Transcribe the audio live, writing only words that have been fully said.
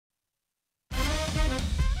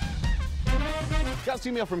Got this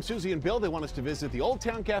email from Susie and Bill. They want us to visit the Old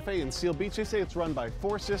Town Cafe in Seal Beach. They say it's run by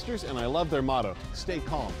 4 sisters, and I love their motto, stay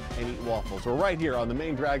calm and eat waffles. We're right here on the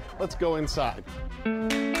main drag. Let's go inside.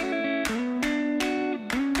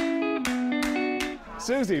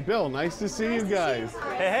 Susie, Bill, nice to see you guys.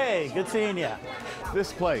 Hey, good seeing you.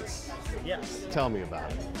 This place, Yes. tell me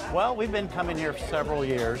about it. Well, we've been coming here for several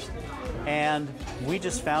years, and we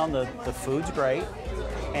just found the food's great,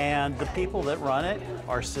 and the people that run it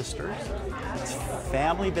are sisters. It's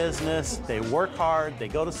family business. They work hard, they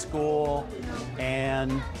go to school,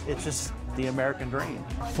 and it's just the American dream.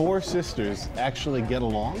 4 sisters actually get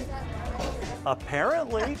along?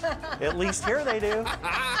 Apparently, at least here they do.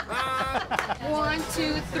 1,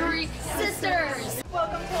 2, 3, sisters!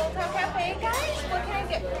 Welcome to Old Town Cafe, guys. What can I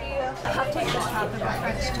get for you? I'll take the top of the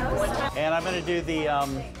French toast. And I'm going to do the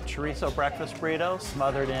chorizo breakfast burrito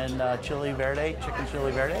smothered in chili verde, chicken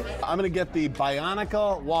chili verde. I'm gonna get the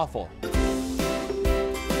Bionica waffle.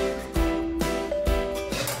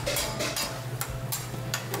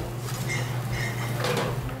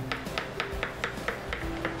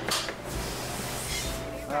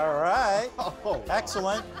 All right. Oh.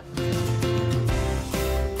 Excellent.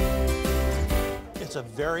 It's a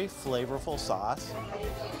very flavorful sauce.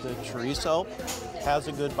 The chorizo has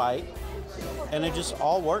a good bite, and it just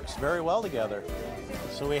all works very well together.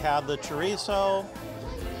 So we have the chorizo,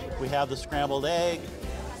 we have the scrambled egg,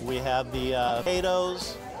 we have the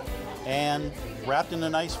potatoes, and wrapped in a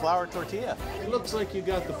nice flour tortilla. It looks like you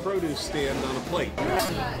got the produce stand on a plate.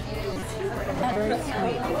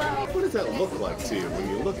 What does that look like to you when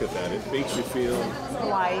you look at that? It makes you feel...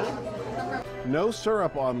 White. No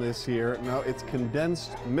syrup on this here. No, it's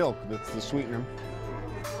condensed milk that's the sweetener.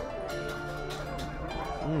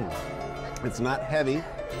 It's not heavy.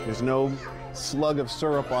 There's no slug of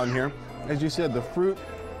syrup on here. As you said, the fruit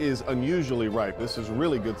is unusually ripe. This is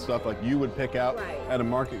really good stuff like you would pick out at a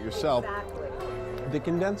market yourself. The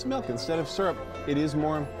condensed milk, instead of syrup, it is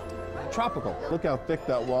more tropical. Look how thick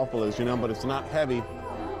that waffle is, you know, but it's not heavy.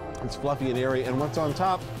 It's fluffy and airy, and what's on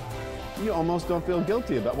top, you almost don't feel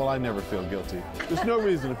guilty about. Well, I never feel guilty. There's no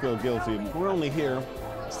reason to feel guilty. We're only here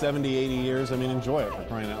 70, 80 years. I mean, enjoy it, for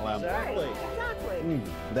crying out loud. Exactly.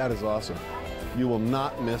 That is awesome. You will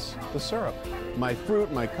not miss the syrup. My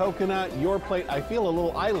fruit, my coconut, your plate. I feel a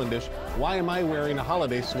little islandish. Why am I wearing a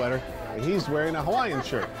holiday sweater and he's wearing a Hawaiian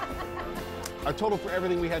shirt? Our total for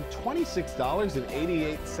everything, we had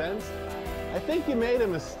 $26.88. I think you made a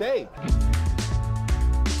mistake.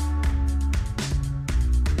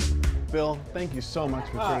 Bill, thank you so much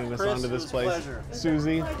for turning us Chris, onto it this was a place. pleasure.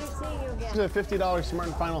 Susie, Good to see you again. this is a $50 Smart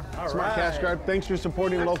and Final Smart Cash right. Card. Thanks for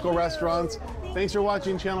supporting local restaurants. Thanks for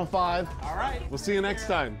watching Channel 5. All right. We'll see you next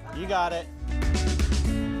time. You got it.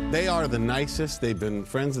 They are the nicest. They've been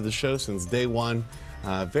friends of the show since day one.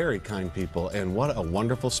 Very kind people, and what a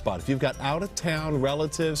wonderful spot. If you've got out-of-town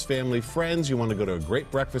relatives, family, friends, you want to go to a great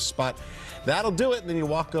breakfast spot, that'll do it. And then you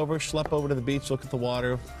walk over, schlep over to the beach, look at the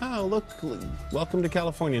water. Oh, look, welcome to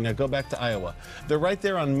California. Now go back to Iowa. They're right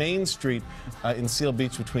there on Main Street in Seal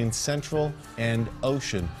Beach between Central and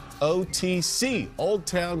Ocean. OTC, Old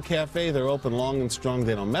Town Cafe. They're open long and strong.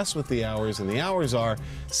 They don't mess with the hours, and the hours are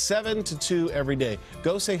 7 to 2 every day.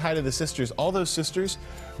 Go say hi to the sisters. All those sisters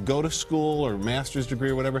go to school or master's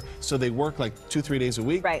degree or whatever, so they work like 2-3 days a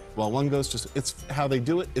week. Right. While one goes to, it's how they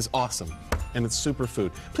do it is awesome, and it's super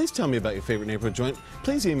food. Please tell me about your favorite neighborhood joint.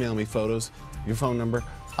 Please email me photos, your phone number.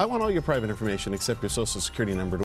 I want all your private information except your social security number.